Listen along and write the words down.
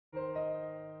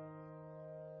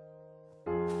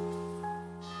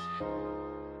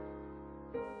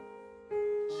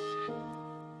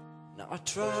I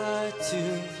try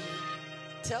to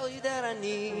tell you that I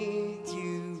need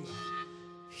you.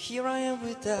 Here I am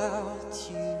without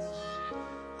you.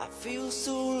 I feel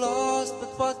so lost,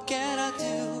 but what can I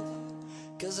do?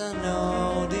 'Cause I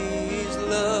know this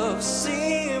love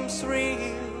seems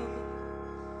real,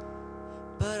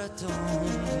 but I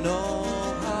don't know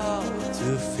how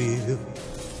to feel.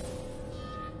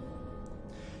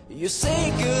 You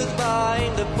say goodbye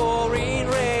in the pouring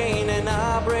rain, and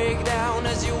I break down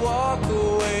as you walk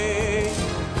away.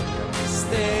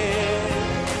 Stay,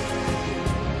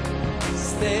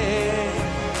 stay,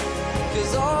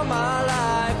 'cause all my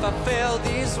life I felt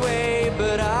this way,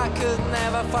 but I could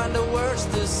never find the words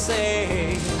to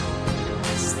say.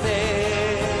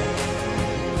 Stay,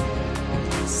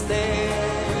 stay,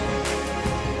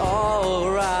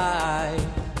 alright,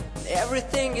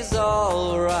 everything is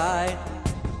alright.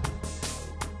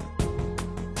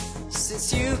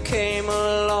 Since you came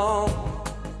along,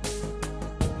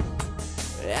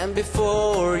 and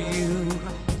before you,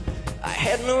 I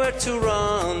had nowhere to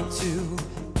run to,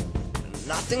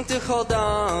 nothing to hold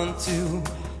on to.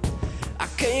 I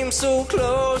came so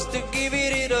close to give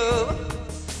it up,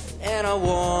 and I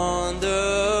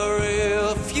wonder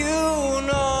if you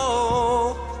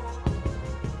know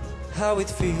how it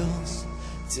feels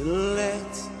to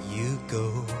let you go.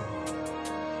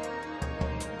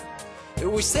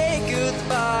 We say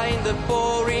goodbye in the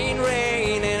pouring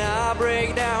rain, and I break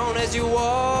down as you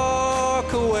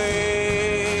walk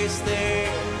away. Stay,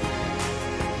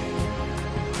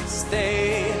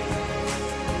 stay,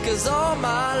 'cause all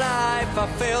my life I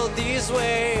felt this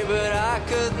way, but I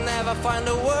could never find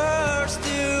the words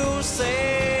to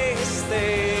say.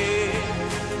 Stay,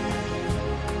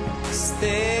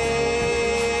 stay.